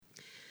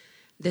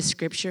The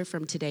scripture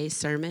from today's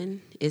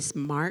sermon is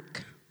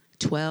Mark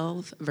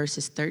 12,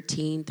 verses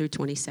 13 through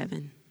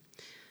 27.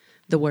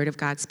 The word of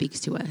God speaks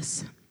to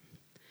us.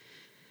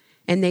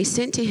 And they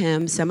sent to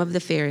him some of the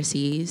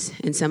Pharisees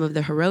and some of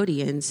the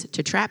Herodians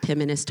to trap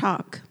him in his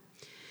talk.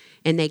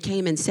 And they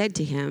came and said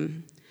to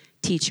him,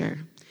 "Teacher,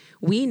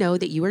 we know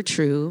that you are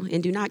true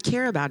and do not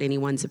care about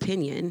anyone's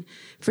opinion,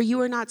 for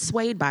you are not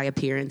swayed by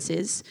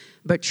appearances,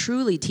 but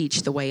truly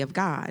teach the way of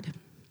God.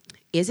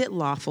 Is it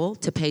lawful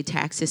to pay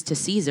taxes to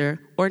Caesar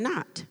or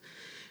not?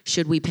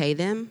 Should we pay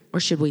them or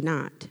should we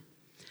not?"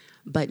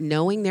 But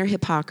knowing their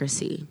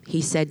hypocrisy,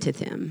 he said to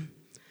them,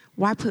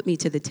 "Why put me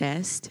to the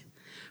test?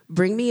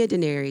 Bring me a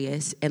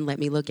denarius and let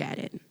me look at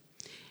it."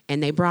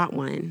 And they brought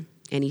one,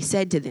 and he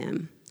said to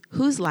them,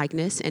 "Whose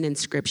likeness and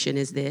inscription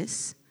is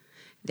this?"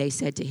 They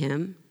said to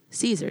him,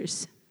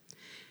 "Caesar's."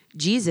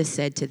 Jesus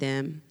said to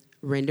them,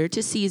 "Render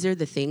to Caesar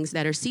the things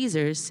that are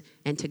Caesar's,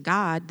 and to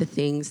God the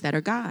things that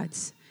are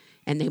God's."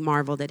 And they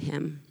marveled at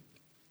him.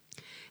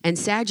 And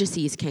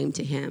Sadducees came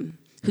to him,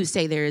 who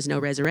say there is no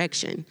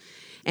resurrection.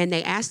 And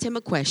they asked him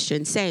a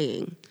question,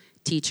 saying,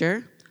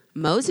 "Teacher,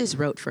 Moses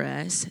wrote for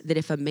us that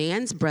if a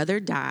man's brother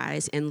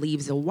dies and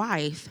leaves a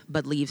wife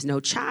but leaves no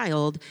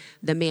child,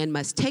 the man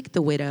must take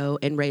the widow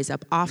and raise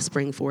up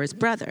offspring for his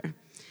brother.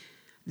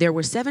 There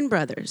were 7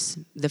 brothers.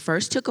 The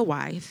first took a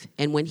wife,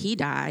 and when he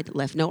died,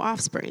 left no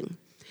offspring.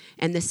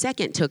 And the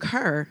second took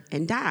her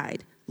and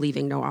died,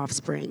 leaving no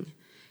offspring.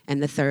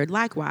 And the third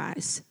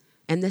likewise.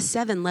 And the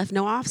 7 left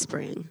no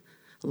offspring.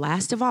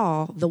 Last of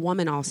all, the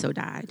woman also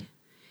died.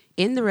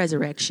 In the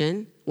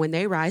resurrection, when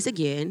they rise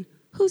again,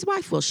 whose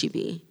wife will she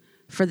be?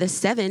 For the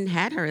 7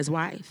 had her as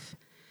wife."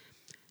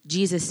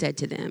 Jesus said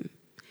to them,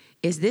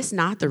 "Is this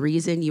not the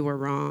reason you were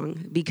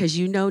wrong? Because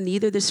you know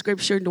neither the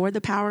scripture nor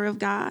the power of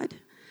God?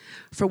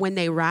 For when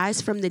they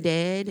rise from the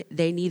dead,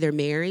 they neither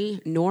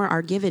marry nor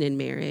are given in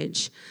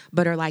marriage,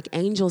 but are like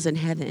angels in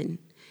heaven.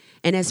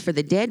 And as for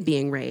the dead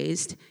being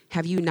raised,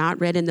 have you not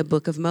read in the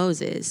book of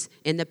Moses,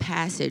 in the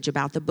passage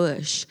about the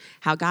bush,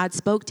 how God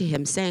spoke to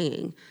him,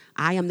 saying,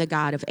 'I am the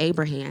God of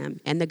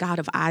Abraham, and the God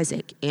of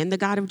Isaac, and the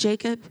God of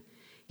Jacob'?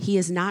 He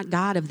is not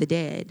God of the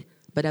dead,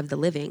 but of the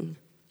living.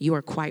 You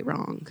are quite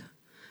wrong."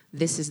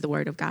 This is the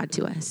word of God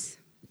to us.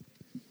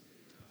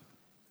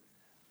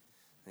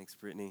 Thanks,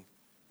 Brittany.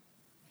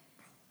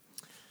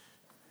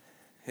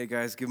 Hey,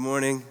 guys, good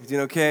morning. You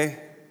doing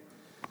okay?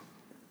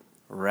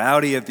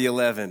 Rowdy at the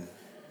 11.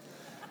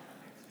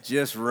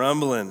 Just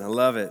rumbling. I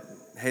love it.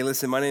 Hey,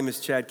 listen, my name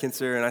is Chad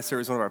Kinser, and I serve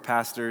as one of our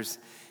pastors,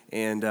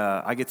 and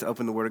I get to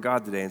open the Word of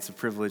God today. It's a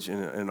privilege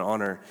and an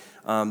honor.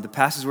 The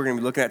passage we're going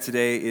to be looking at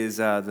today is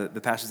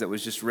the passage that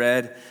was just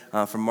read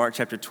from Mark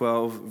chapter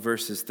 12,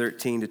 verses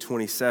 13 to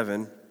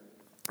 27.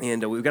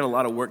 And we've got a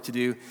lot of work to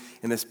do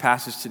in this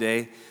passage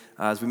today.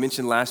 As we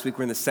mentioned last week,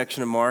 we're in the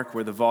section of Mark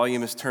where the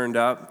volume is turned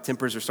up,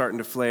 tempers are starting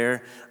to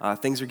flare,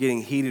 things are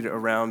getting heated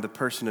around the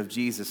person of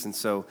Jesus. And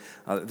so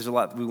there's a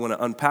lot we want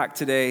to unpack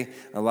today,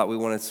 a lot we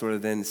want to sort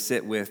of then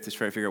sit with to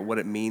try to figure out what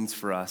it means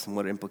for us and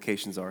what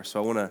implications are.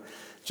 So I want to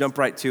jump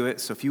right to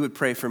it. So if you would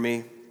pray for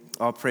me,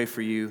 I'll pray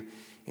for you,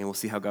 and we'll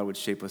see how God would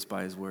shape us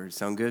by his word.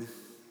 Sound good?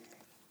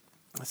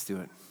 Let's do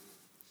it.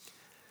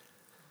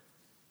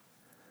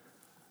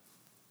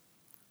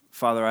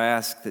 Father, I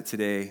ask that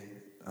today,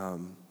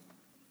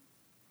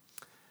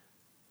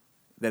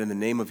 that in the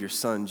name of your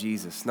Son,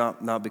 Jesus,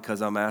 not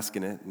because I'm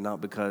asking it, not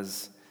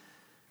because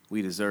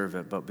we deserve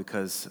it, but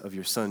because of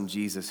your Son,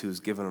 Jesus, who is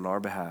given on our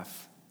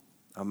behalf,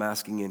 I'm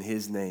asking in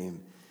his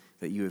name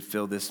that you would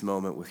fill this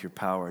moment with your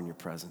power and your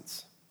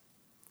presence.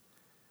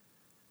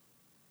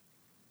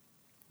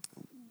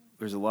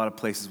 There's a lot of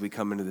places we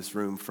come into this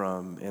room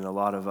from, and a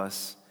lot of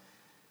us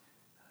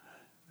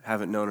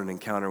haven't known an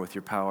encounter with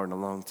your power in a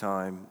long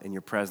time, and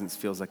your presence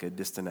feels like a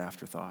distant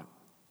afterthought.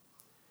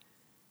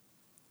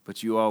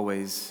 But you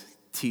always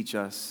teach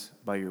us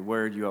by your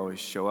word. You always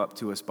show up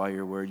to us by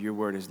your word. Your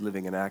word is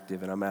living and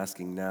active, and I'm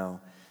asking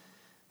now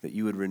that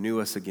you would renew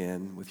us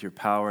again with your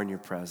power and your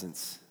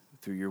presence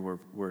through your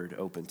word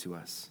open to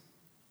us.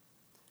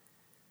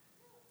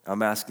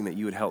 I'm asking that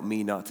you would help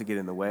me not to get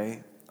in the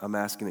way. I'm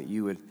asking that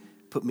you would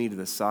put me to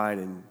the side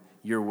and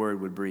your word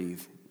would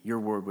breathe. Your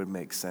word would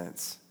make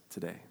sense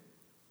today.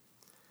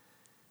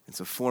 And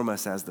so form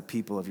us as the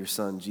people of your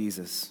Son,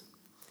 Jesus.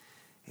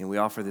 And we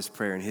offer this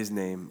prayer in his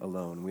name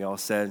alone. We all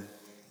said,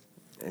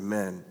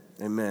 amen,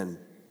 amen.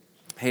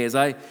 Hey, as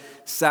I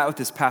sat with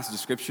this passage of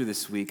Scripture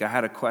this week, I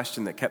had a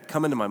question that kept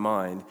coming to my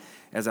mind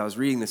as I was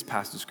reading this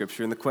passage of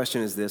Scripture. And the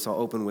question is this. I'll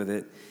open with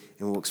it,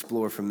 and we'll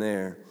explore from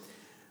there.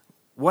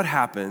 What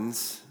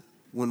happens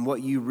when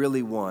what you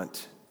really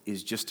want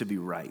is just to be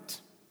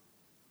right?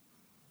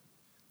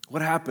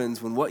 What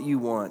happens when what you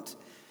want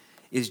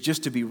is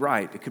just to be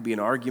right? It could be an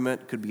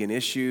argument, it could be an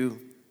issue,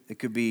 it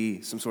could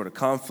be some sort of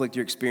conflict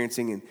you're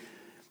experiencing, and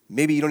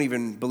maybe you don't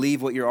even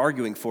believe what you're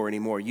arguing for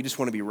anymore. You just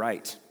want to be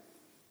right.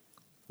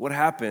 What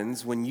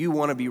happens when you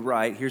want to be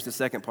right? Here's the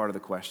second part of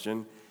the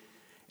question.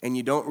 And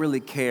you don't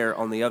really care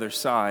on the other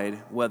side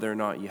whether or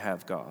not you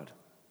have God.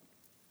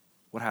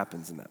 What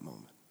happens in that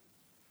moment?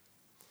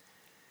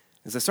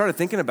 As I started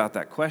thinking about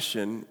that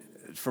question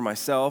for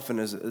myself and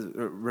as a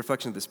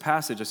reflection of this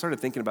passage, I started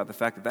thinking about the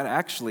fact that that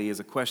actually is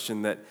a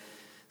question that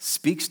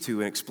speaks to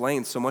and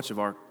explains so much of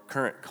our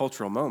current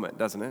cultural moment,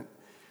 doesn't it?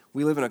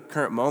 We live in a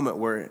current moment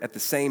where at the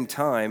same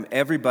time,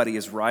 everybody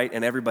is right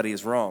and everybody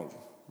is wrong,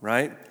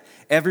 right?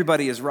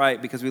 Everybody is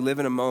right because we live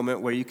in a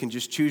moment where you can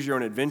just choose your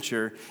own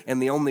adventure,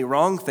 and the only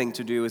wrong thing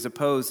to do is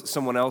oppose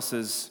someone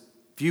else's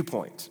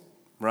viewpoint,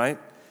 right?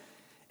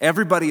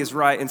 Everybody is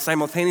right, and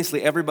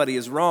simultaneously everybody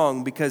is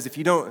wrong, because if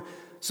you don't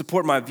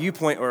support my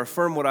viewpoint or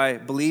affirm what I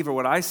believe or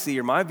what I see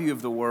or my view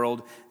of the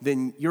world,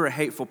 then you're a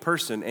hateful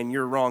person and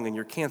you're wrong and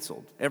you're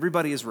canceled.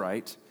 Everybody is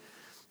right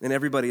and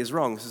everybody is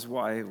wrong. This is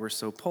why we're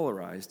so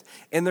polarized.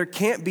 And there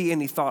can't be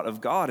any thought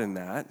of God in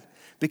that,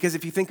 because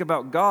if you think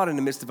about God in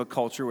the midst of a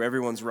culture where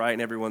everyone's right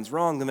and everyone's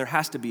wrong, then there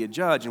has to be a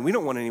judge, and we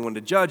don't want anyone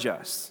to judge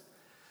us.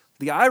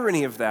 The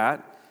irony of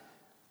that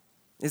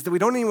is that we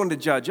don't need anyone to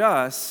judge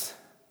us,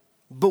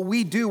 but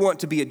we do want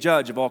to be a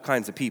judge of all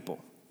kinds of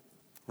people,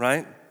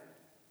 right?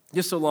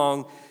 Just so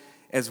long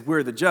as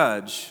we're the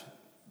judge,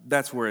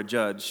 that's where a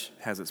judge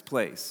has its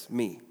place,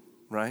 me,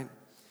 right?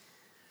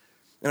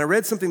 And I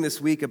read something this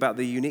week about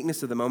the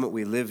uniqueness of the moment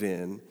we live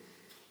in,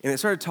 and it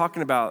started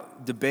talking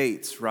about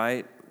debates,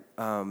 right?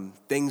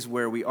 Things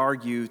where we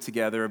argue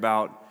together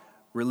about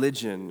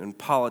religion and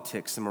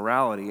politics and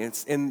morality.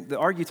 And the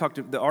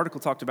article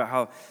talked about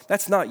how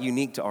that's not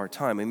unique to our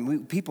time.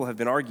 And people have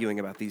been arguing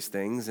about these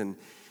things and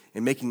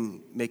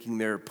making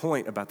their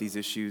point about these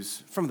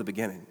issues from the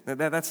beginning.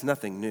 That's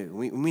nothing new.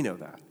 We know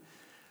that.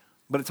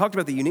 But it talked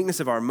about the uniqueness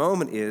of our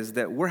moment is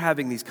that we're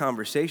having these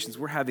conversations,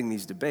 we're having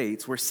these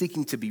debates, we're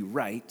seeking to be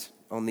right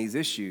on these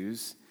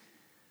issues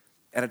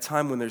at a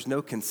time when there's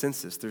no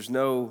consensus, there's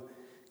no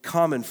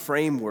common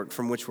framework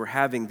from which we're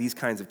having these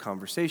kinds of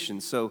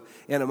conversations. So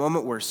in a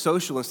moment where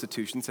social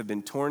institutions have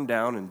been torn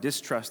down and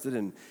distrusted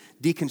and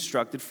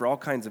deconstructed for all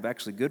kinds of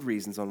actually good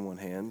reasons on one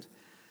hand,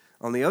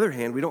 on the other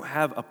hand, we don't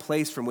have a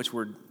place from which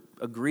we're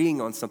agreeing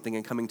on something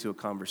and coming to a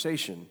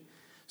conversation.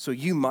 So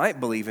you might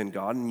believe in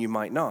God and you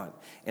might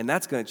not. And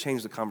that's going to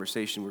change the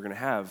conversation we're going to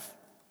have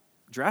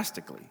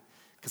drastically.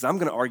 Because I'm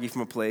going to argue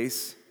from a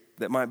place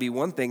that might be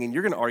one thing, and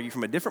you're going to argue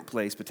from a different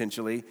place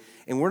potentially,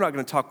 and we're not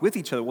going to talk with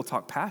each other, we'll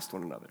talk past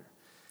one another,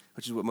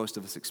 which is what most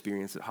of us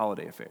experience at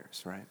holiday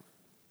affairs, right?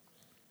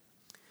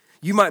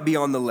 You might be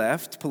on the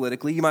left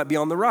politically, you might be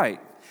on the right.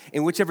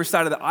 And whichever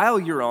side of the aisle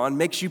you're on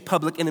makes you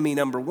public enemy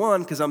number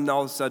one, because I'm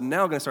all of a sudden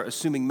now going to start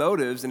assuming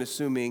motives and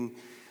assuming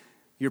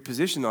your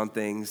position on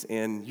things,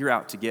 and you're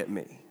out to get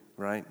me,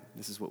 right?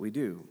 This is what we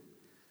do.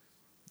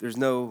 There's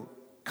no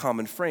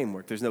common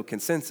framework, there's no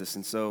consensus,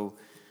 and so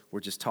we're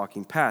just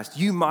talking past.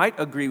 You might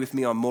agree with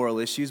me on moral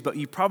issues, but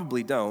you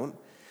probably don't,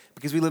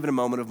 because we live in a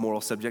moment of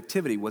moral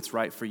subjectivity. What's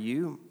right for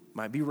you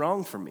might be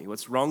wrong for me.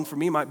 What's wrong for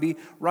me might be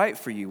right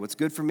for you. What's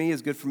good for me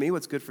is good for me.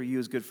 What's good for you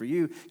is good for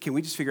you. Can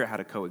we just figure out how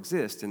to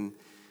coexist? And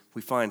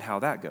we find how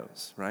that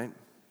goes, right?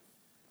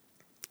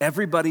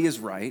 Everybody is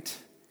right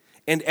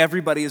and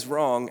everybody is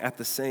wrong at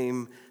the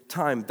same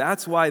time.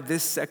 That's why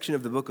this section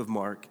of the book of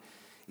Mark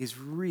is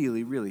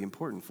really, really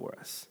important for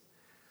us.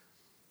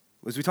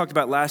 As we talked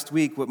about last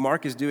week, what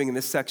Mark is doing in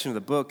this section of the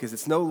book is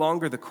it's no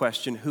longer the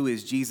question, who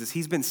is Jesus?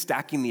 He's been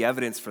stacking the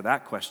evidence for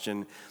that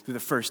question through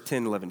the first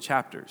 10, 11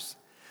 chapters.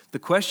 The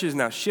question is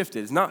now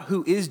shifted. It's not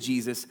who is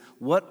Jesus,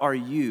 what are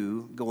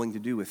you going to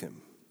do with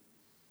him?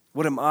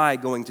 What am I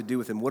going to do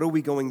with him? How are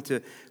we going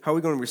to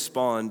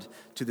respond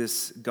to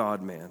this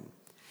God-man?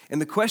 And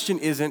the question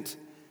isn't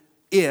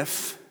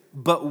if,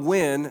 but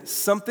when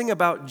something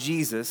about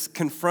Jesus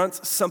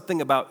confronts something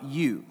about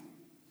you.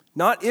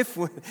 Not if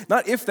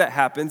that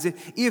happens,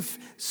 if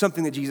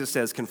something that Jesus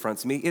says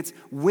confronts me. It's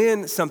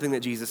when something that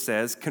Jesus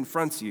says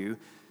confronts you,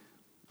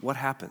 what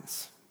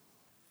happens?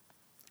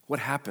 What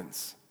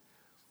happens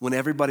when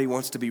everybody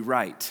wants to be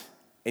right,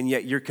 and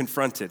yet you're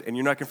confronted, and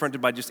you're not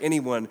confronted by just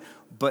anyone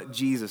but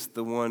Jesus,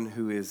 the one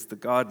who is the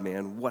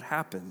God-man? What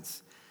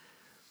happens?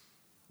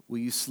 Will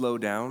you slow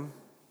down?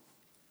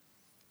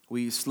 Will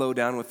you slow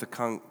down with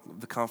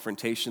the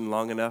confrontation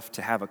long enough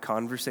to have a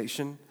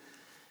conversation?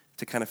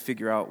 To kind of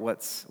figure out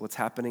what's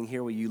happening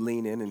here? Will you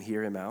lean in and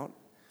hear him out?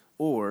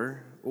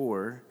 Or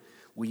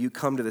will you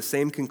come to the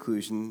same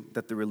conclusion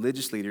that the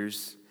religious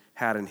leaders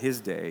had in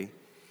his day?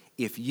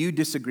 If you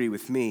disagree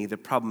with me, the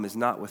problem is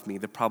not with me,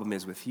 the problem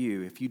is with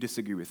you. If you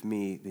disagree with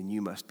me, then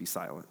you must be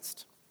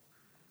silenced.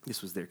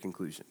 This was their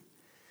conclusion.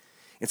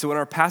 And so in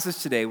our passage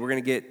today, we're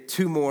going to get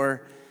two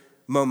more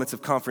moments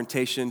of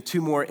confrontation,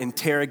 two more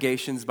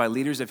interrogations by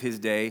leaders of his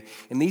day.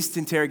 And these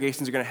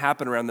interrogations are going to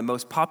happen around the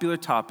most popular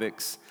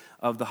topics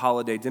of the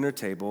holiday dinner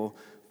table,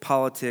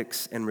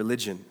 politics and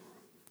religion,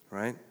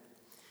 right?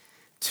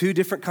 Two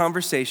different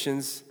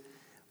conversations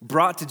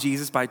brought to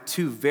Jesus by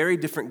two very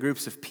different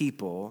groups of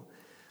people,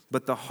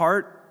 but the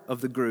heart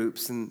of the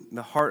groups and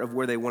the heart of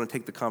where they want to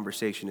take the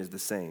conversation is the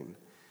same.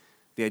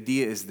 The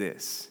idea is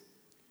this: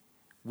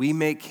 we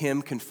make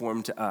him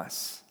conform to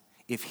us.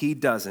 If he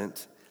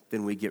doesn't,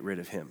 then we get rid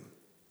of him.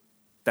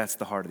 That's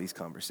the heart of these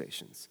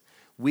conversations.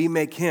 We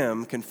make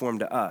him conform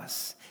to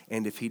us,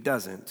 and if he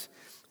doesn't,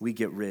 we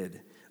get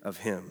rid of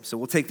him. So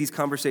we'll take these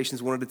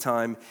conversations one at a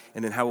time,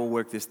 and then how we'll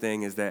work this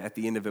thing is that at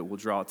the end of it, we'll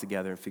draw it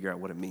together and figure out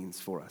what it means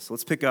for us. So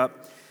let's pick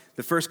up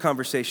the first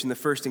conversation. The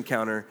first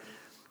encounter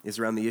is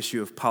around the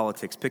issue of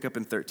politics. Pick up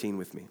in 13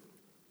 with me.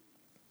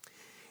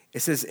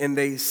 It says, and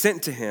they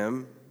sent to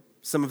him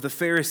some of the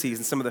Pharisees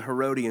and some of the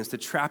Herodians to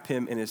trap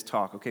him in his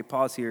talk. Okay,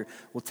 pause here.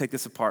 We'll take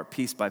this apart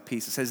piece by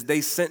piece. It says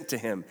they sent to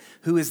him.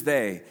 Who is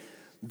they?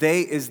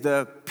 They is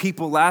the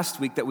people last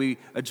week that we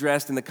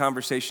addressed in the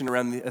conversation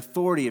around the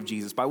authority of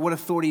Jesus. By what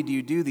authority do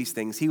you do these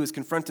things? He was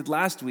confronted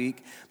last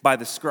week by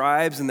the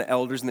scribes and the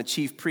elders and the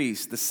chief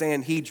priests, the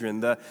Sanhedrin,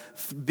 the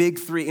big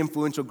three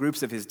influential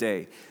groups of his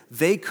day.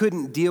 They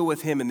couldn't deal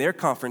with him in their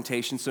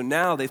confrontation, so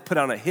now they've put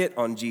on a hit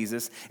on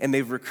Jesus, and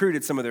they've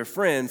recruited some of their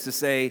friends to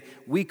say,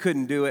 we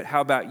couldn't do it,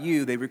 how about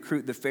you? They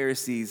recruit the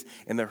Pharisees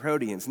and the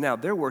Herodians. Now,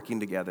 they're working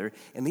together,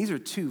 and these are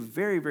two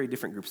very, very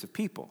different groups of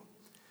people.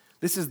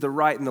 This is the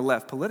right and the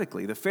left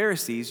politically. The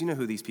Pharisees, you know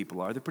who these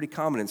people are. They're pretty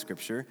common in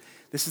Scripture.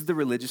 This is the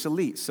religious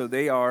elite. So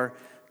they are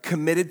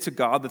committed to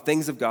God, the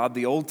things of God,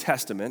 the Old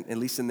Testament, at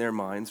least in their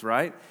minds,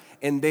 right?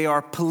 And they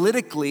are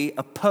politically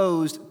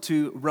opposed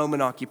to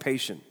Roman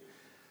occupation.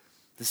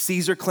 The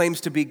Caesar claims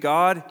to be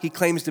God. He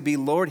claims to be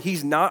Lord.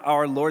 He's not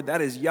our Lord.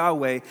 That is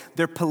Yahweh.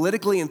 They're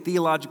politically and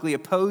theologically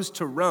opposed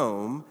to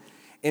Rome.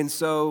 And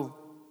so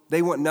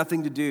they want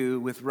nothing to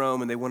do with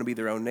Rome, and they want to be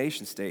their own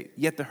nation state.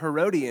 Yet the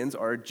Herodians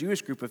are a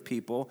Jewish group of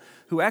people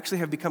who actually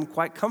have become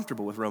quite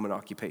comfortable with Roman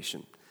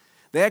occupation.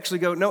 They actually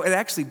go, no, it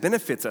actually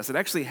benefits us. It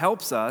actually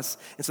helps us.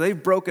 And so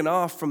they've broken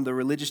off from the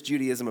religious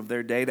Judaism of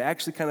their day to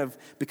actually kind of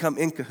become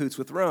in cahoots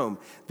with Rome.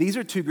 These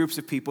are two groups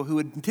of people who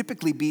would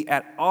typically be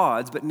at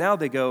odds, but now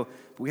they go,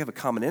 but we have a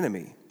common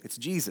enemy. It's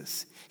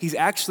Jesus. He's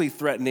actually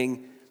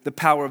threatening the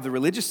power of the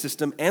religious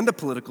system and the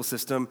political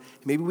system.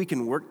 Maybe we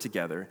can work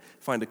together,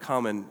 find a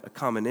common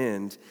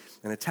end,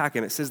 and attack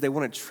him. It says they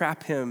want to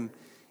trap him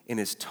in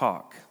his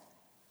talk.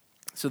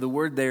 So the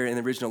word there in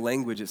the original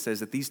language, it says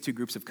that these two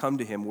groups have come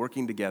to him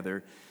working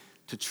together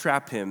to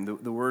trap him.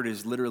 The word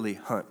is literally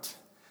hunt.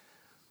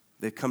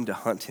 They've come to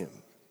hunt him.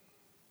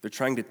 They're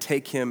trying to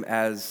take him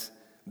as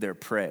their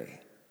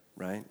prey,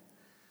 right?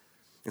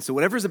 And so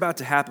whatever's about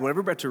to happen, whatever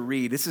we're about to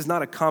read, this is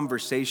not a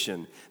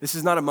conversation. This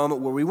is not a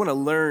moment where we want to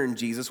learn,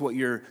 Jesus, what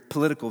your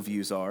political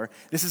views are.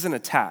 This is an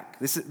attack.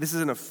 This is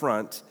an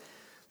affront.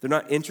 They're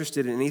not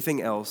interested in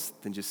anything else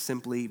than just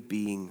simply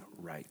being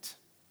right.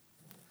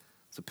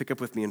 So pick up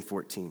with me in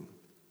 14.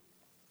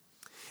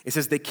 It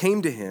says, they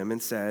came to him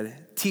and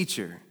said,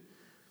 Teacher,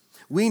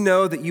 we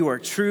know that you are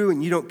true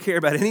and you don't care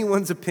about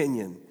anyone's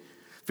opinion.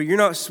 For you're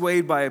not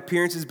swayed by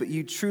appearances, but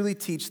you truly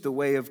teach the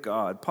way of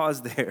God.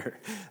 Pause there.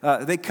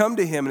 They come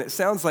to him, and it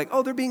sounds like,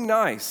 oh, they're being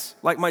nice.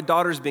 Like my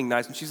daughter's being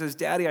nice. And she says,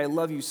 Daddy, I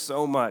love you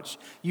so much.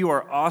 You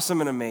are awesome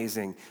and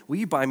amazing. Will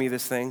you buy me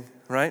this thing,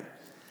 right?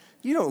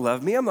 You don't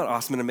love me. I'm not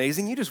awesome and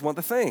amazing. You just want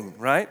the thing,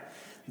 right?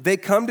 They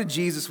come to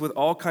Jesus with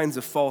all kinds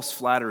of false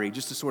flattery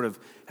just to sort of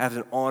have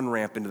an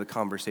on-ramp into the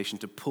conversation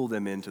to pull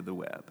them into the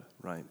web,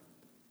 right?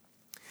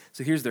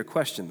 So here's their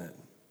question then.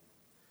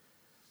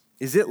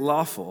 Is it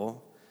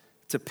lawful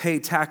to pay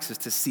taxes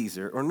to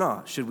Caesar or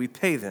not? Should we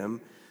pay them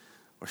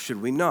or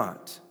should we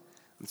not?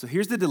 And so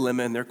here's the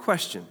dilemma in their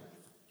question.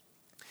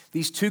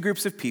 These two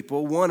groups of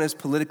people, one is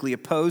politically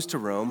opposed to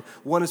Rome,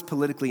 one is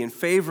politically in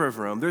favor of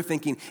Rome. They're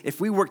thinking, if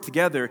we work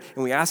together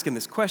and we ask him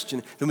this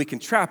question, then we can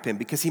trap him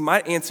because he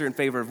might answer in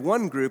favor of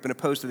one group and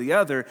opposed to the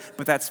other,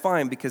 but that's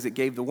fine because it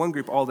gave the one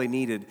group all they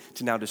needed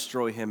to now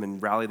destroy him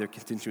and rally their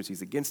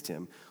constituencies against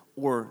him,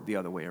 or the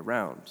other way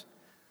around.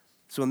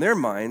 So in their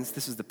minds,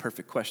 this is the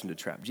perfect question to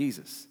trap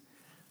Jesus.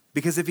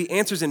 Because if he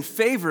answers in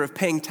favor of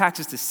paying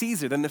taxes to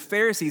Caesar, then the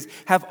Pharisees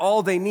have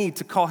all they need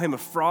to call him a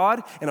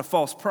fraud and a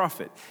false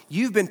prophet.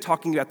 You've been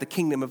talking about the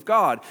kingdom of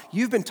God.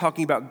 You've been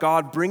talking about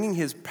God bringing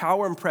his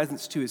power and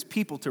presence to his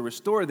people to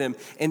restore them.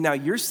 And now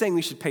you're saying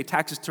we should pay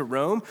taxes to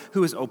Rome,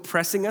 who is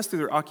oppressing us through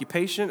their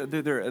occupation,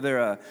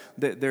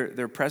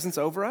 their presence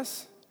over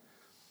us?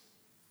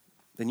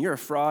 Then you're a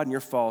fraud and you're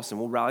false, and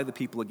we'll rally the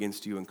people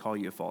against you and call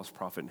you a false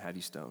prophet and have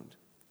you stoned.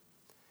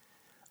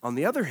 On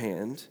the other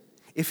hand,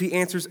 if he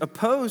answers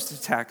opposed to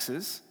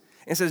taxes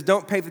and says,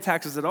 don't pay the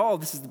taxes at all,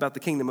 this is about the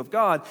kingdom of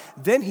God,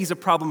 then he's a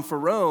problem for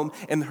Rome,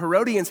 and the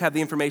Herodians have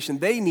the information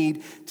they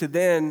need to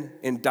then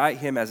indict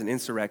him as an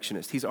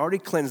insurrectionist. He's already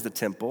cleansed the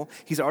temple.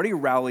 He's already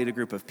rallied a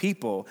group of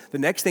people. The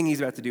next thing he's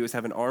about to do is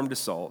have an armed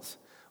assault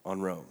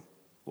on Rome.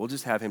 We'll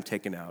just have him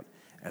taken out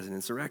as an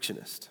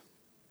insurrectionist.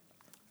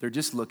 They're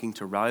just looking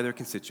to rally their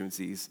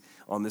constituencies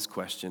on this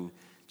question.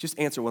 Just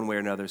answer one way or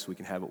another so we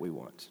can have what we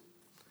want.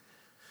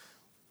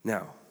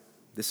 Now,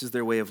 this is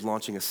their way of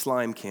launching a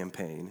slime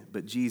campaign,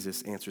 but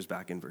Jesus answers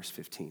back in verse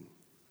 15.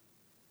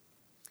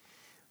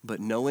 But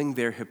knowing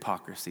their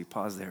hypocrisy,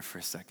 pause there for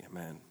a second,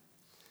 man.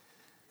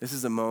 This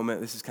is a moment,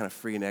 this is kind of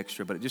free and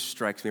extra, but it just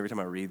strikes me every time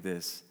I read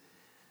this.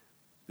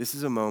 This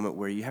is a moment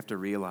where you have to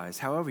realize,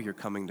 however you're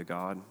coming to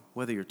God,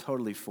 whether you're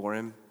totally for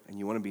him and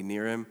you want to be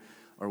near him,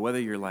 or whether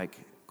you're like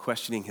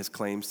questioning his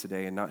claims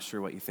today and not sure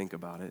what you think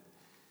about it,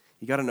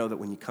 you got to know that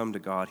when you come to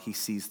God, he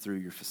sees through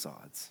your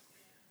facades.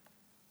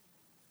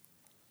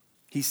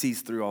 He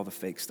sees through all the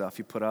fake stuff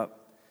you put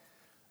up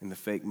and the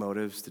fake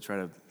motives to try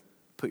to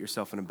put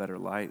yourself in a better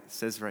light. It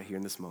says right here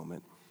in this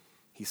moment,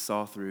 he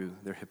saw through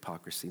their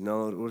hypocrisy.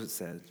 No, what does it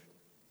say?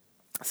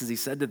 It says he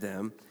said to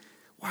them,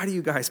 why do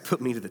you guys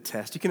put me to the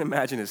test? You can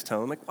imagine his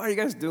tone. Like, why are you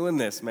guys doing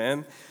this,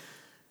 man?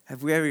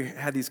 Have we ever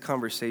had these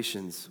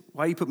conversations?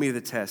 Why do you put me to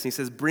the test? And he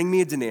says, bring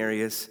me a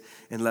denarius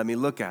and let me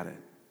look at it.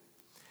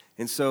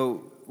 And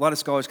so a lot of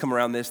scholars come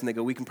around this and they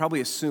go, we can probably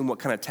assume what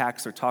kind of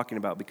tax they're talking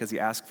about because he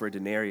asked for a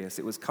denarius.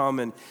 It was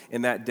common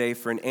in that day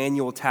for an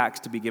annual tax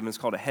to be given. It's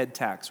called a head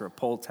tax or a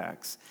poll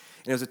tax.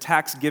 And it was a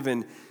tax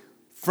given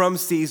from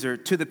Caesar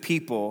to the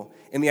people.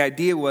 And the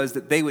idea was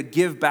that they would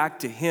give back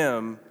to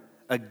him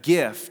a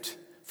gift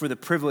for the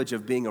privilege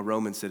of being a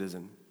Roman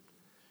citizen.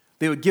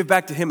 They would give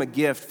back to him a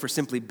gift for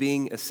simply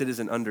being a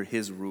citizen under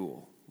his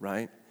rule,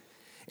 right?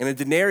 And a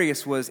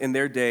denarius was, in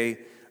their day,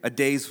 a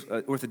day's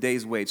worth a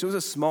day's wage. So it was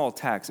a small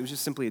tax. It was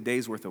just simply a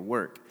day's worth of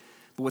work.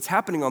 But what's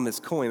happening on this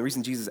coin, the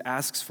reason Jesus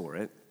asks for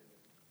it,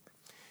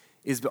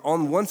 is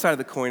on one side of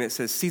the coin it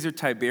says Caesar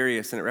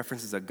Tiberius, and it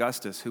references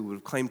Augustus, who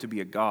would claim to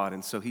be a god.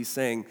 And so he's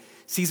saying,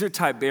 Caesar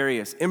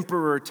Tiberius,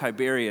 Emperor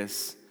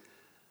Tiberius,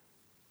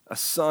 a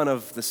son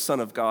of the son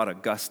of God,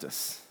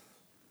 Augustus.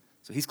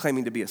 So he's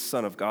claiming to be a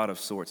son of God of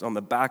sorts. On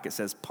the back it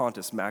says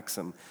Pontus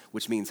Maxim,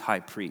 which means high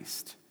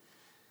priest.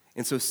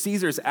 And so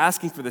Caesar's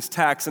asking for this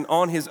tax, and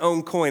on his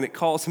own coin it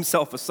calls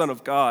himself a son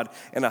of God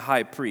and a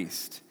high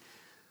priest.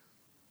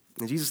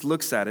 And Jesus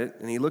looks at it,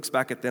 and he looks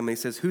back at them, and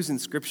he says, whose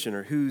inscription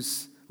or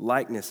whose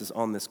likeness is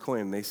on this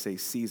coin? And they say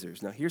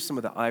Caesar's. Now here's some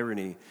of the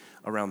irony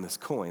around this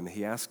coin that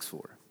he asks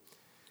for.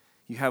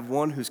 You have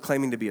one who's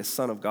claiming to be a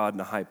son of God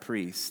and a high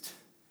priest,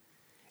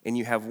 and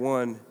you have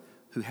one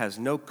who has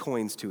no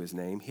coins to his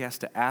name. He has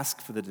to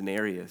ask for the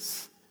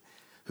denarius,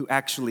 who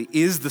actually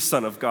is the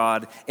Son of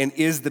God and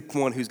is the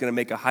one who's going to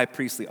make a high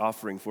priestly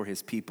offering for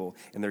his people,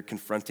 and they're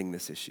confronting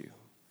this issue.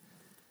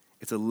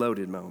 It's a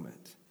loaded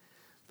moment.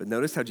 But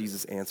notice how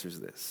Jesus answers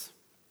this.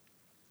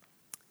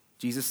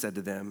 Jesus said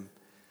to them,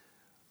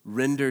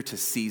 render to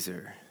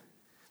Caesar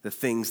the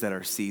things that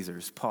are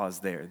Caesar's. Pause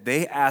there.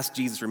 They asked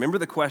Jesus, remember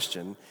the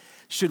question,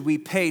 should we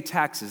pay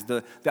taxes?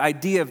 The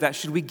idea of that,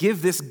 should we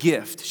give this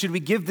gift? Should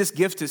we give this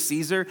gift to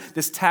Caesar?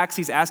 This tax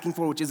he's asking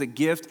for, which is a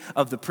gift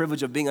of the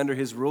privilege of being under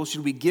his rule,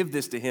 should we give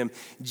this to him?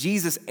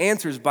 Jesus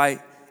answers by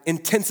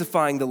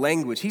intensifying the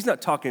language. He's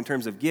not talking in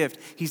terms of gift.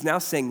 He's now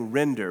saying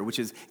render, which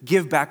is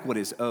give back what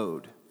is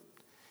owed.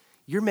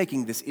 You're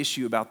making this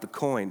issue about the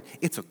coin.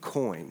 It's a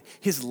coin.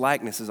 His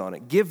likeness is on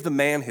it. Give the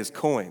man his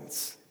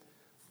coins,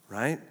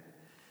 right?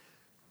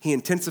 He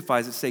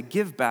intensifies it, say,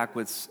 give back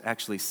what's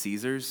actually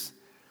Caesar's.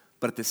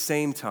 But at the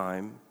same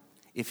time,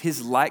 if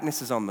his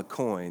likeness is on the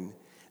coin,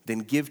 then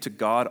give to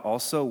God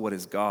also what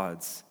is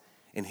God's,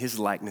 and his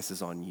likeness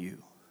is on you.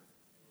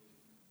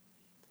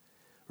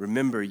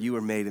 Remember, you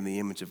are made in the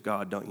image of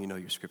God. Don't you know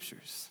your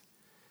scriptures?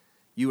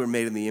 You are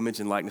made in the image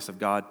and likeness of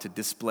God to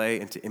display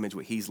and to image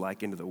what he's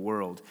like into the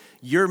world.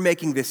 You're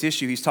making this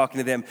issue, he's talking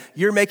to them,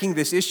 you're making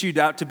this issue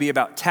out to be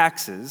about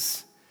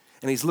taxes.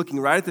 And he's looking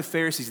right at the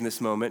Pharisees in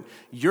this moment.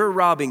 You're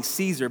robbing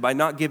Caesar by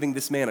not giving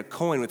this man a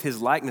coin with his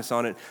likeness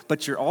on it,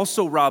 but you're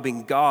also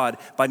robbing God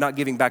by not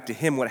giving back to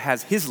him what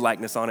has his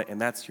likeness on it,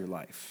 and that's your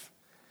life.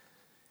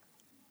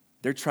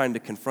 They're trying to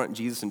confront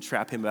Jesus and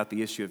trap him about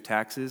the issue of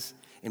taxes,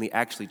 and he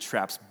actually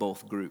traps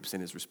both groups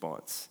in his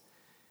response.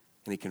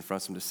 And he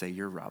confronts them to say,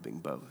 you're robbing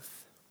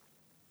both.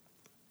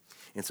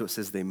 And so it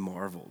says they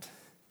marveled.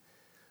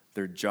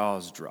 Their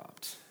jaws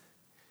dropped.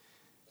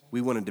 We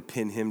wanted to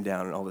pin him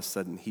down, and all of a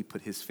sudden, he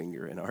put his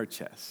finger in our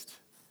chest.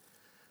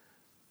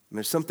 And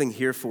there's something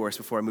here for us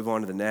before I move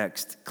on to the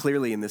next.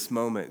 Clearly, in this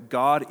moment,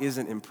 God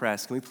isn't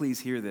impressed. Can we please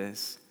hear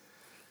this?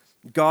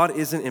 God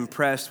isn't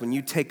impressed when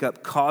you take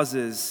up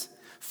causes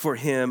for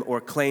him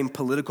or claim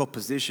political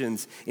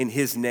positions in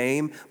his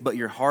name, but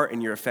your heart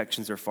and your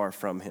affections are far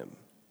from him.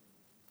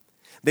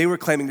 They were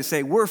claiming to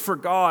say, we're for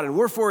God and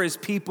we're for his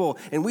people,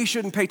 and we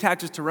shouldn't pay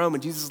taxes to Rome.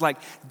 And Jesus is like,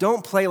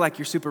 don't play like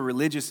you're super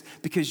religious,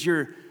 because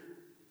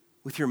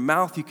with your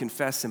mouth you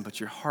confess him, but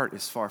your heart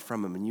is far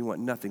from him, and you want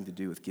nothing to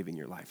do with giving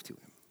your life to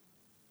him.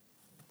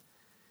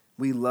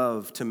 We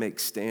love to make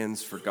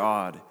stands for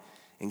God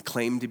and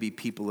claim to be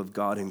people of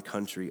God and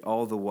country,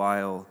 all the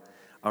while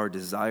our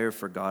desire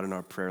for God and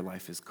our prayer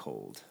life is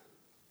cold.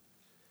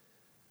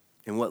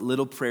 And what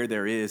little prayer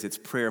there is, it's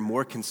prayer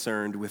more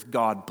concerned with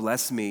God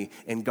bless me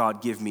and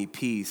God give me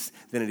peace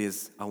than it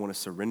is I want to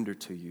surrender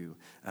to you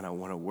and I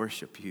want to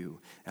worship you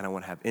and I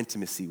want to have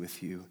intimacy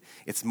with you.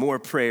 It's more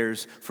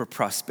prayers for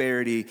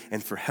prosperity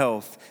and for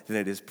health than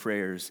it is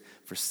prayers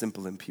for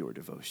simple and pure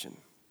devotion.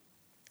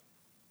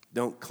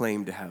 Don't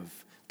claim to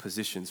have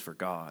positions for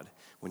God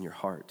when your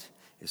heart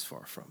is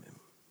far from him.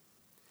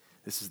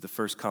 This is the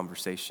first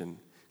conversation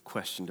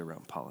questioned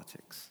around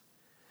politics.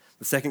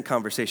 The second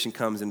conversation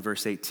comes in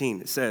verse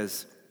 18. It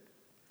says,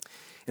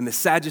 and the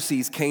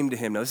Sadducees came to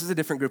him. Now, this is a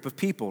different group of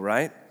people,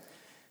 right?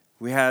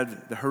 We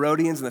had the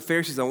Herodians and the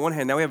Pharisees on one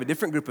hand. Now we have a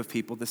different group of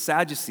people, the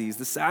Sadducees.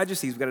 The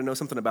Sadducees, we've got to know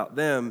something about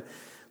them.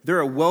 They're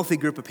a wealthy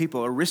group of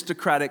people,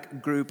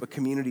 aristocratic group, a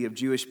community of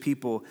Jewish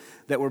people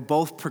that were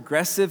both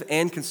progressive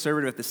and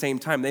conservative at the same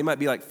time. They might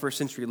be like first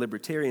century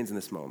libertarians in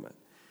this moment.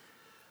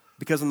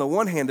 Because on the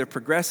one hand, they're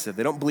progressive.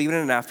 They don't believe in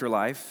an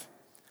afterlife.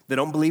 They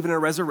don't believe in a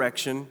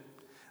resurrection.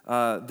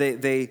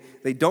 They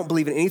don't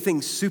believe in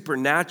anything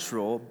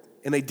supernatural,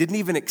 and they didn't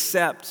even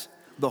accept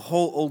the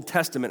whole Old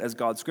Testament as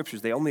God's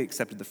scriptures. They only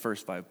accepted the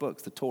first 5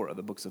 books, the Torah,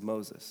 the books of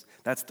Moses.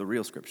 That's the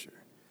real scripture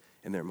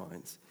in their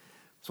minds.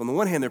 So on the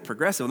one hand, they're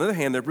progressive. On the other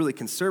hand, they're really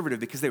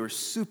conservative because they were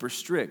super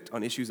strict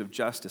on issues of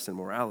justice and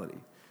morality.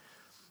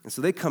 And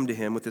so they come to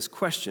him with this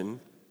question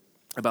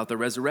about the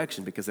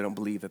resurrection because they don't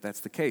believe that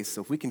that's the case.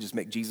 So if we can just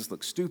make Jesus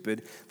look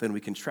stupid, then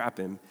we can trap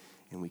him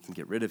and we can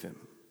get rid of him.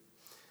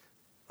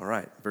 All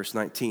right, verse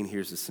 19,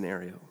 here's the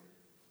scenario.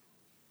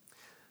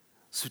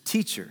 So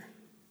teacher,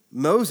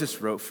 Moses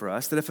wrote for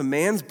us that if a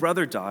man's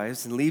brother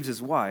dies and leaves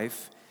his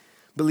wife,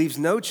 but leaves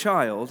no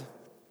child,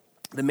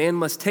 the man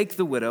must take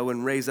the widow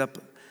and raise up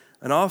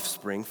an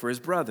offspring for his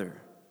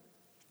brother.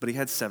 But he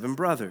had 7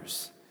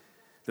 brothers.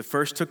 The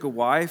first took a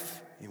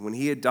wife, and when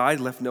he had died,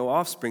 left no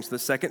offspring. So the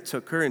second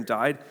took her and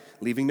died,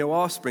 leaving no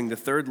offspring. The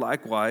third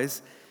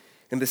likewise,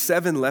 and the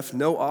 7 left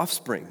no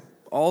offspring.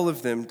 All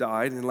of them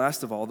died, and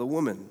last of all, the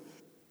woman.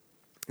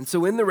 And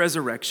so in the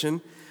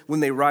resurrection, when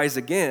they rise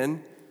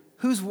again,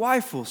 whose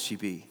wife will she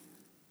be?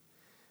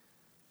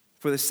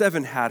 For the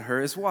 7 had her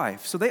as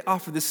wife. So they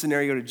offer this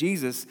scenario to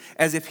Jesus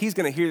as if he's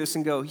going to hear this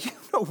and go, you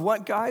know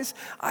what, guys?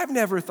 I've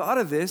never thought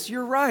of this.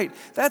 You're right.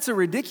 That's a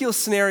ridiculous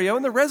scenario,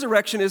 and the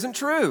resurrection isn't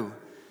true.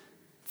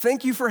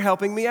 Thank you for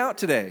helping me out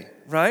today,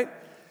 right?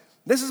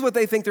 This is what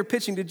they think they're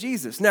pitching to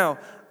Jesus. Now,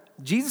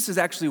 Jesus is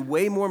actually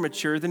way more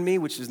mature than me,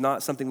 which is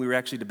not something we were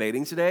actually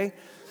debating today.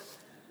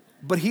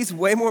 But he's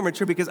way more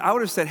mature because I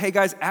would have said, hey,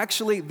 guys,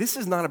 actually, this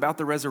is not about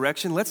the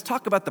resurrection. Let's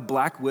talk about the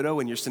black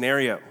widow in your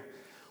scenario.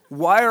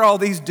 Why are all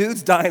these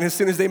dudes dying as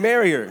soon as they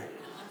marry her?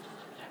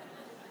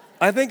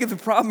 I think if the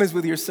problem is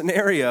with your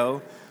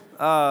scenario,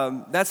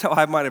 that's how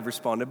I might have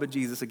responded. But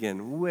Jesus,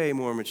 again, way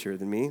more mature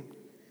than me.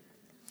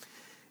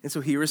 And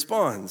so he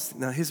responds.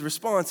 Now, his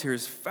response here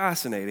is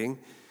fascinating,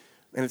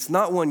 and it's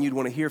not one you'd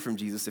want to hear from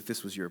Jesus if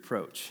this was your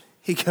approach.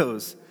 He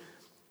goes,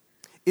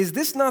 is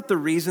this not the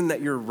reason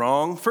that you're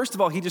wrong? First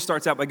of all, he just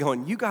starts out by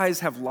going, you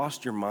guys have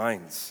lost your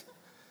minds.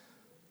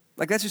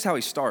 Like, that's just how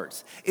he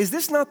starts. Is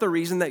this not the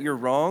reason that you're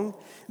wrong?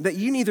 That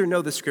you neither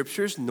know the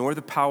scriptures nor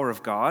the power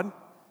of God?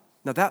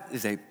 Now, that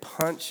is a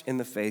punch in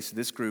the face to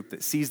this group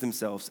that sees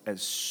themselves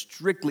as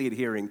strictly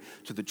adhering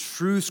to the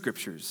true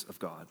scriptures of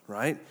God,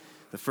 right?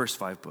 The first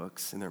 5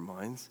 books in their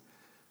minds.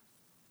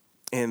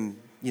 And,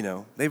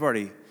 they've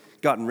already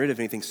gotten rid of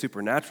anything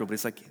supernatural, but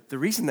it's like the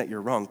reason that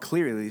you're wrong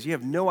clearly is you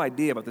have no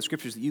idea about the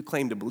scriptures that you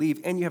claim to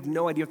believe, and you have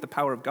no idea of the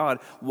power of God.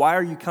 Why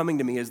are you coming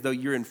to me as though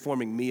you're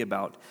informing me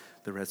about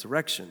the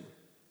resurrection?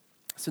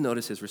 So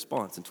notice his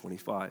response in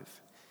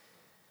 25.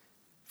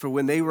 For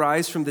when they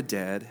rise from the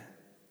dead,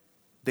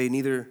 they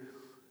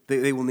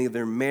will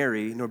neither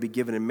marry nor be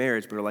given in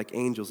marriage, but are like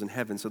angels in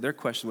heaven. So their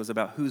question was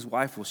about whose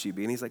wife will she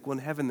be? And he's like, well,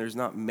 in heaven there's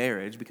not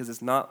marriage because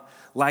it's not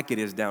like it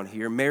is down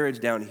here.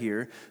 Marriage down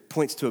here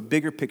points to a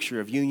bigger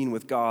picture of union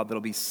with God that'll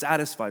be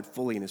satisfied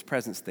fully in his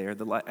presence there.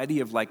 The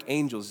idea of like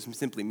angels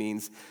simply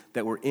means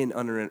that we're in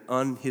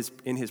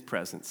his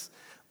presence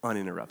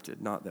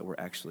uninterrupted, not that we're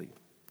actually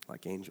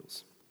like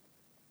angels.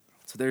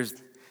 So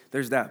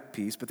there's that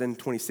piece, but then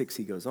 26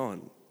 he goes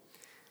on.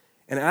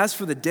 And as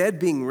for the dead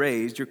being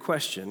raised, your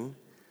question,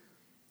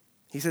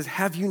 he says,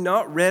 have you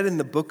not read in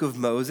the book of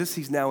Moses?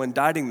 He's now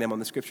indicting them on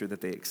the scripture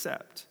that they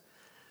accept.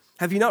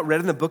 Have you not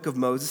read in the book of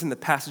Moses in the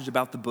passage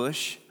about the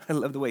bush? I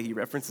love the way he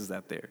references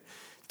that there,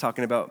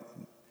 talking about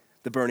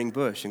the burning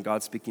bush and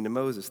God speaking to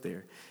Moses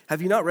there.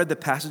 Have you not read the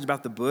passage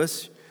about the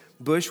bush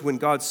when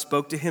God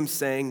spoke to him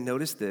saying,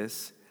 notice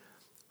this,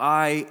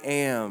 I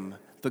am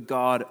the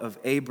God of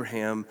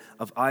Abraham,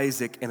 of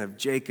Isaac, and of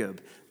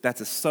Jacob.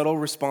 That's a subtle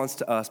response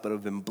to us, but it would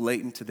have been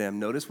blatant to them.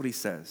 Notice what he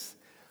says.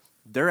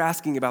 They're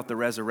asking about the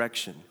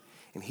resurrection.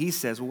 And he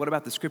says, well, what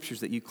about the scriptures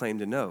that you claim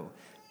to know?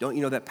 Don't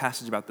you know that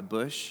passage about the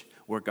bush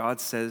where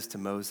God says to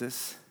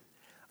Moses,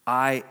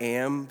 I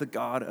am the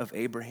God of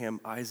Abraham,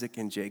 Isaac,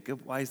 and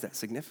Jacob? Why is that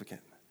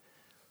significant?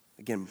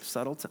 Again,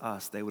 subtle to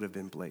us, they would have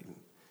been blatant.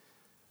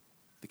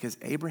 Because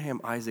Abraham,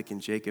 Isaac,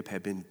 and Jacob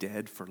had been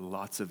dead for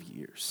lots of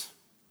years.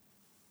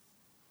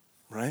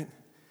 Right?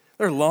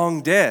 They're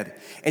long dead.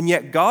 And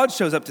yet God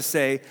shows up to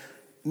say,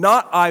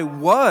 not I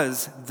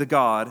was the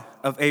God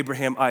of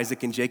Abraham,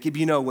 Isaac, and Jacob,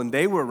 when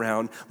they were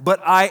around, but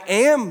I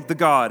am the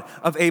God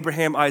of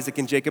Abraham, Isaac,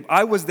 and Jacob.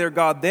 I was their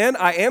God then,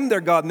 I am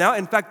their God now.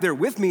 In fact, they're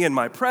with me in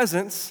my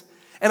presence,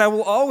 and I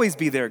will always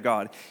be their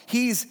God.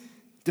 He's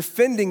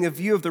defending a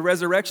view of the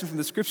resurrection from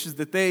the scriptures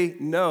that they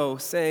know,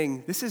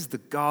 saying, this is the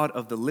God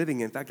of the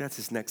living. In fact, that's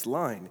his next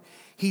line.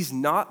 He's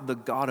not the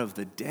God of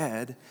the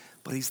dead,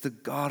 but he's the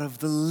God of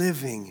the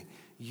living.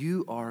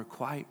 You are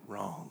quite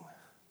wrong.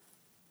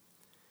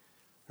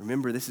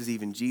 Remember, this is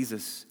even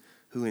Jesus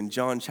who in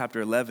John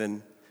chapter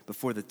 11,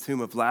 before the tomb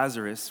of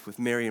Lazarus with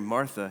Mary and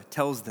Martha,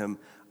 tells them,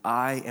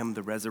 I am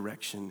the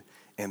resurrection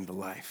and the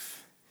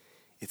life.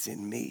 It's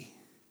in me.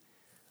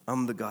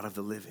 I'm the God of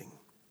the living.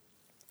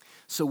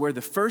 So where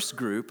the first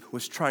group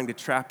was trying to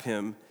trap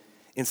him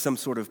in some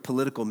sort of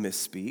political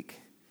misspeak,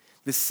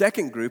 the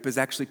second group is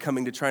actually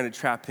coming to try to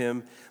trap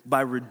him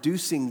by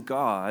reducing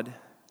God.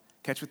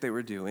 Catch what they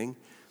were doing.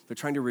 They're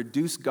trying to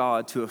reduce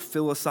God to a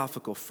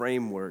philosophical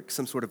framework,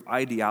 some sort of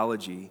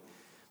ideology.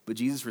 But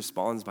Jesus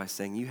responds by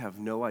saying, you have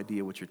no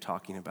idea what you're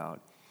talking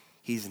about.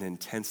 He's an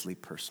intensely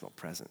personal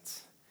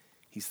presence.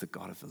 He's the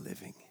God of the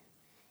living.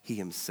 He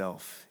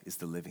himself is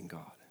the living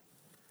God.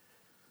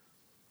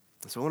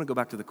 So I want to go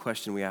back to the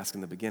question we asked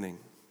in the beginning.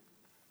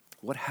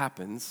 What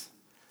happens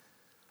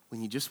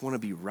when you just want to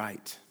be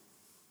right?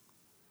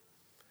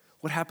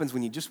 What happens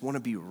when you just want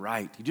to be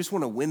right? You just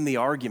want to win the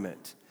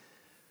argument,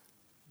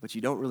 but you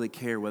don't really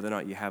care whether or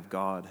not you have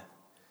God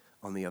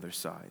on the other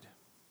side?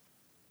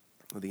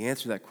 Well, the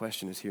answer to that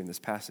question is here in this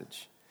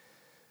passage.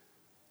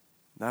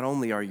 Not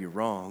only are you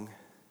wrong,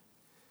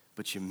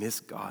 but you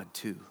miss God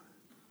too.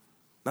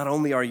 Not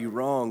only are you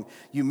wrong,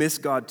 you miss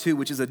God too,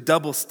 which is a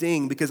double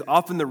sting, because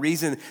often the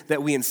reason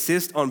that we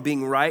insist on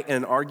being right in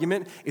an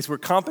argument is we're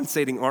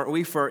compensating, aren't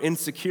we, for our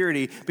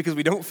insecurity because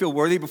we don't feel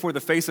worthy before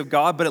the face of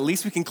God, but at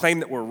least we can claim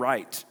that we're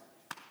right.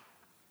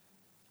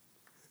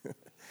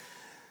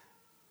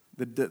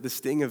 The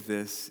sting of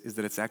this is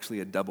that it's actually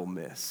a double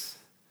miss.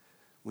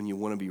 When you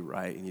want to be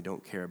right and you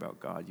don't care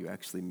about God, you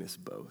actually miss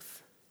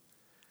both.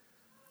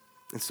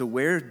 And so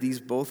where these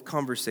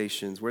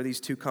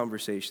two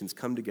conversations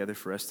come together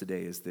for us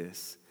today is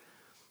this.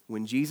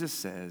 When Jesus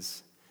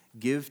says,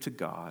 give to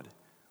God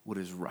what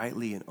is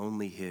rightly and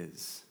only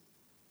his.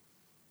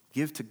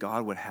 Give to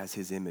God what has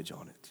his image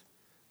on it.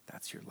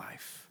 That's your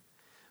life.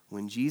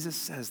 When Jesus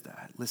says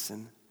that,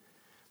 listen,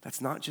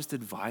 that's not just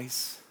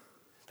advice.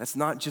 That's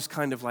not just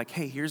kind of like,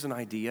 hey, here's an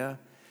idea.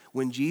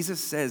 When Jesus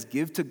says,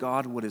 give to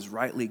God what is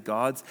rightly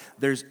God's,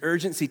 there's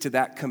urgency to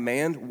that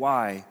command.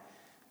 Why?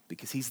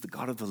 Because he's the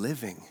God of the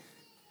living.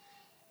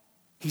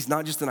 He's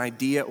not just an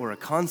idea or a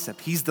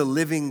concept. He's the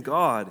living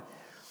God.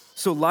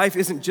 So life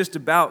isn't just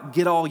about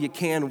get all you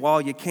can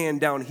while you can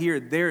down here.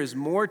 There is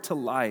more to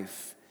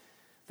life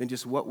than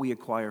just what we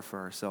acquire for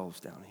ourselves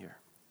down here.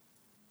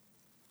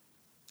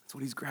 That's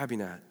what he's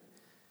grabbing at.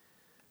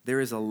 There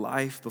is a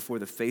life before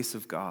the face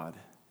of God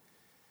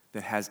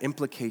that has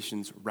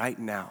implications right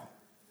now.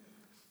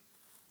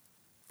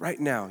 Right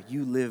now,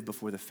 you live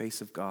before the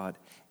face of God,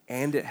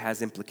 and it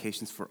has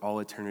implications for all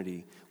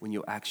eternity when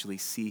you'll actually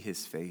see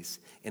his face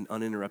in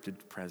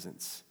uninterrupted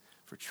presence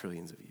for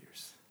trillions of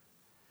years.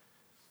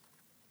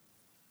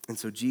 And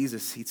so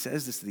Jesus, he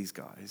says this to these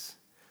guys,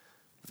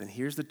 but then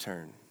here's the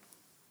turn.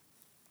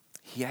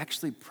 He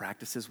actually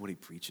practices what he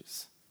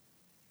preaches.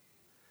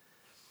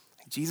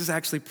 Jesus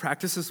actually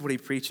practices what he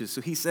preaches.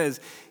 So he says,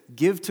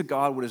 give to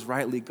God what is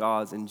rightly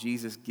God's, and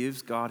Jesus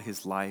gives God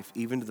his life,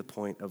 even to the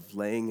point of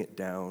laying it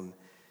down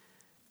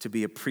to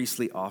be a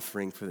priestly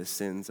offering for the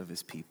sins of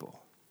his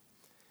people.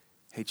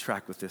 Hey,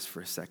 track with this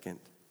for a second.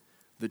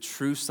 The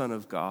true Son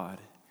of God,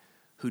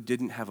 who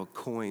didn't have a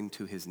coin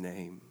to his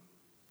name,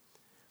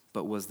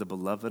 but was the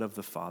beloved of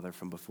the Father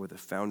from before the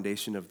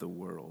foundation of the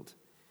world,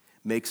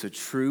 makes a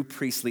true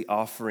priestly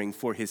offering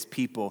for his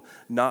people,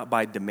 not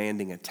by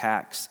demanding a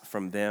tax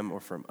from them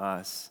or from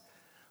us,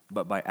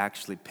 but by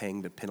actually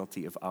paying the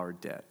penalty of our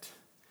debt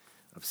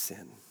of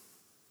sin.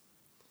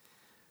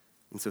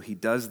 And so he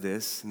does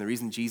this, and the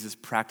reason Jesus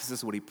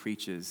practices what he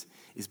preaches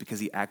is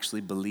because he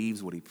actually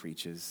believes what he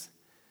preaches.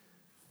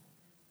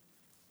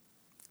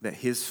 That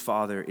his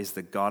Father is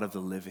the God of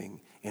the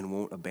living and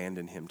won't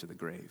abandon him to the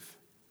grave.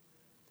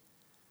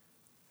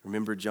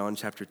 Remember John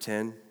chapter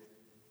 10?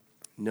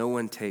 No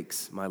one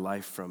takes my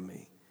life from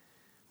me,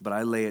 but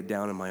I lay it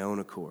down in my own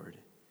accord.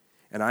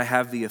 And I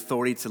have the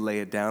authority to lay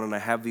it down, and I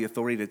have the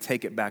authority to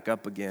take it back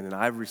up again, and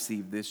I've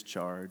received this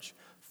charge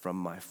from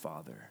my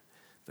Father,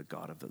 the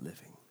God of the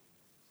living.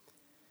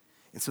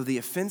 And so the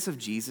offense of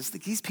Jesus,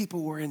 these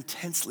people were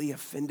intensely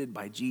offended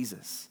by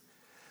Jesus.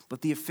 But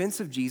the offense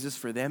of Jesus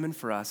for them and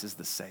for us is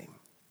the same.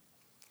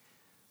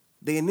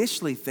 They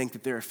initially think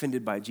that they're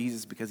offended by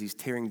Jesus because he's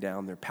tearing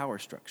down their power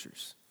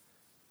structures.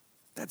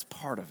 That's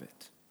part of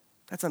it.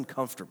 That's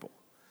uncomfortable.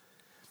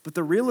 But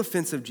the real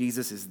offense of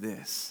Jesus is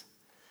this,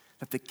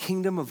 that the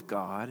kingdom of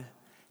God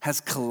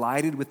has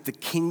collided with the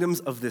kingdoms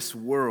of this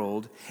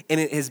world, and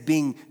it is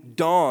being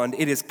dawned,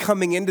 it is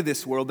coming into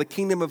this world. The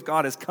kingdom of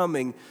God is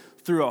coming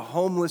through a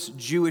homeless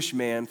Jewish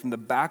man from the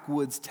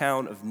backwoods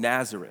town of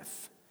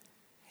Nazareth,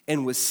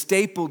 and was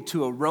stapled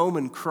to a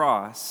Roman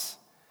cross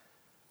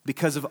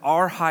because of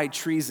our high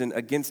treason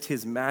against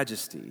his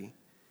majesty.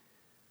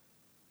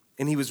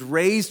 And he was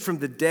raised from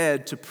the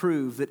dead to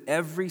prove that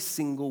every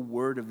single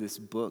word of this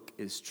book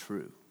is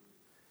true,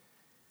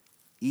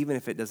 even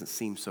if it doesn't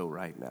seem so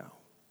right now.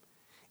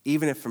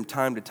 Even if from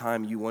time to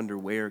time you wonder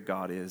where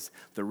God is,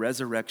 the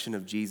resurrection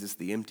of Jesus,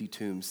 the empty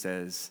tomb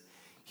says,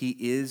 he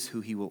is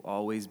who he will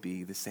always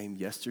be, the same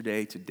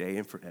yesterday, today,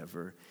 and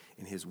forever,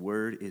 and his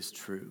word is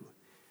true.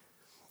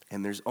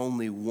 And there's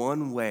only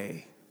one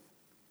way.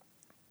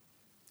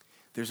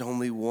 There's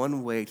only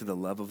one way to the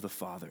love of the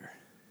Father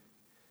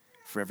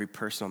for every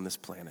person on this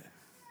planet.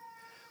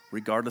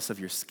 regardless of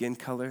your skin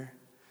color,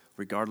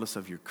 regardless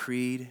of your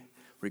creed,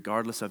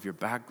 regardless of your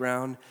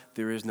background.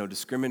 There is no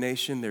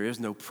discrimination. There is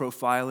no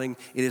profiling.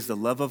 It is the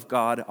love of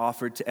God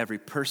offered to every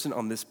person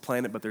on this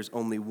planet, but there's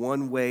only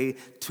one way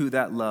to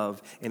that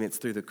love, and it's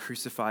through the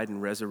crucified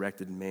and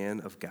resurrected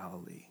man of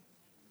Galilee.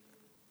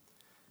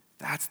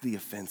 That's the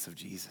offense of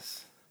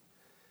Jesus.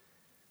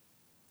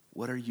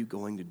 What are you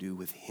going to do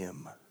with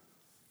him?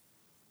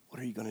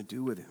 What are you going to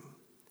do with him?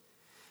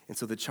 And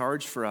so the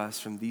charge for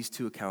us from these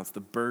two accounts, the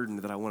burden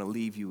that I want to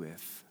leave you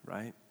with,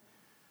 right?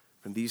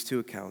 From these two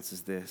accounts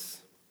is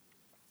this.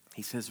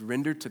 He says,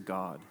 render to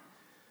God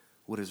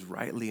what is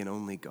rightly and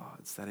only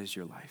God's. That is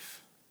your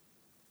life.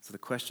 So the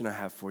question I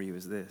have for you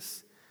is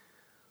this.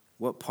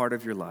 What part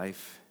of your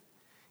life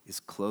is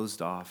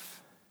closed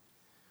off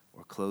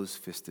or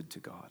closed-fisted to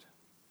God?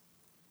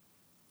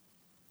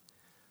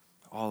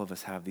 All of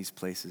us have these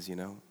places, you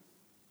know.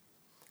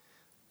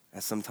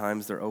 As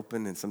sometimes they're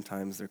open and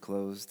sometimes they're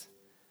closed.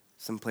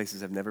 Some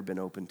places have never been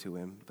open to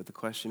him. But the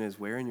question is,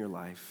 where in your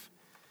life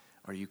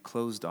are you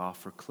closed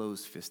off or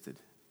closed-fisted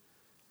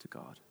to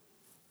God?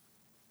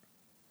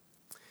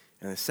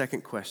 And the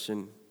second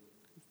question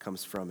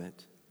comes from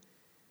it.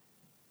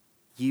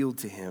 Yield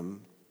to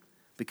him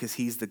because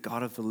he's the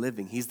God of the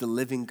living. He's the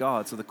living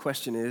God. So the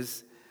question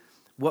is,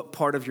 what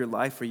part of your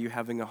life are you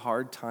having a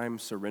hard time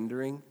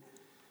surrendering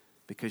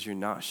because you're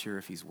not sure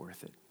if he's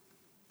worth it?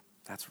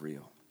 That's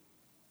real.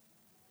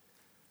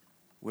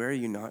 Where are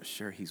you not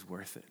sure he's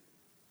worth it?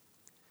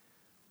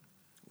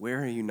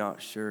 Where are you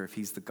not sure if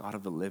he's the God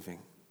of the living?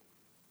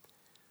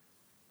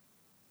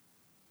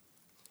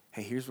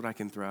 Hey, here's what I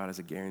can throw out as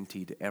a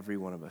guarantee to every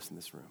one of us in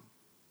this room.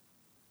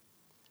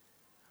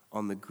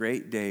 On the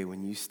great day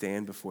when you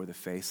stand before the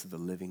face of the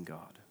living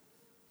God,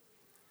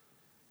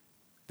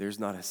 there's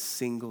not a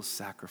single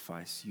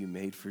sacrifice you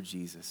made for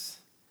Jesus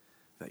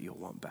that you'll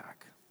want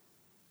back.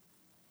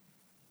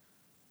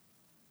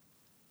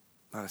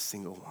 Not a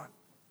single one.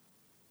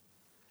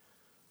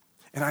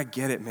 And I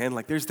get it, man.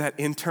 Like, there's that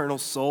internal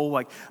soul.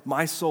 Like,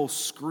 my soul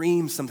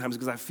screams sometimes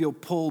because I feel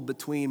pulled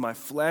between my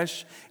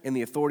flesh and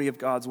the authority of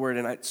God's word,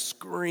 and it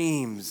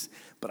screams.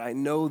 But I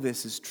know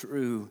this is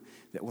true,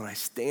 that when I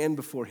stand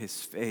before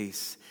his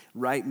face,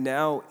 right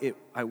now,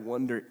 I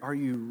wonder, are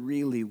you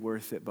really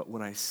worth it? But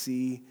when I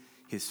see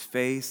his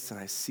face and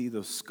I see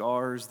those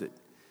scars that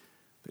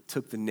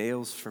took the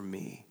nails from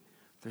me,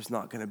 there's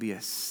not going to be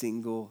a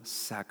single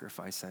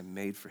sacrifice I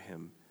made for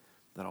him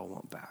that I'll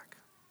want back.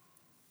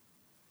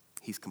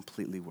 He's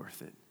completely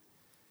worth it.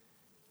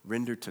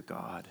 Render to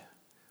God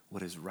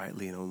what is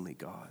rightly and only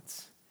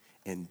God's,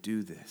 and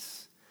do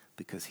this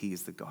because he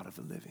is the God of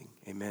the living.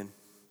 Amen.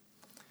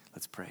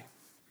 Let's pray.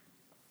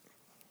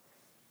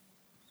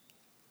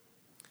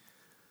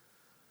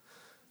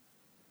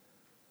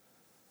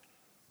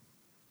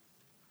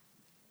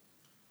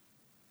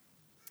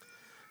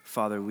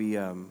 Father, we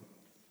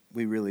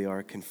really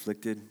are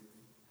conflicted,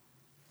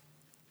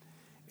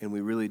 and we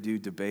really do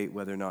debate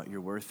whether or not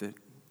you're worth it.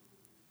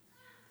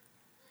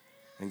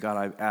 And God,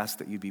 I ask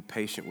that you be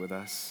patient with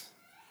us.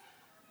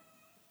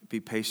 Be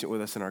patient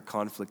with us in our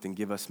conflict and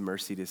give us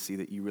mercy to see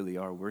that you really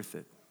are worth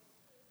it.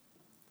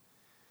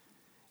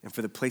 And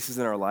for the places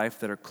in our life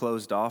that are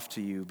closed off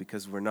to you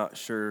because we're not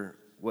sure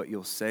what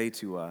you'll say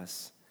to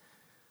us,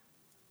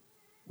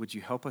 would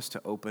you help us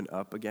to open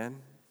up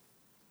again?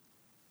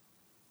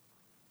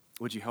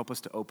 Would you help us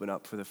to open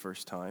up for the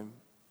first time?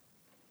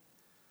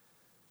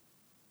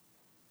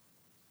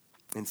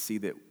 And see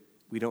that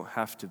we don't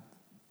have to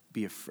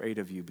be afraid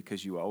of you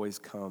because you always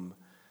come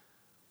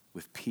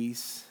with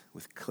peace,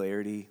 with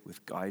clarity,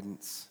 with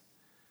guidance.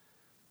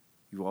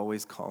 You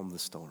always calm the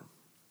storm.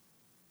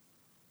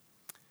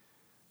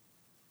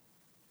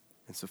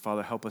 And so,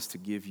 Father, help us to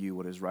give you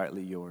what is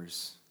rightly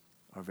yours,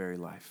 our very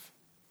life.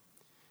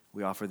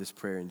 We offer this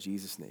prayer in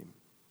Jesus' name.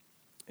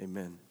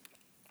 Amen.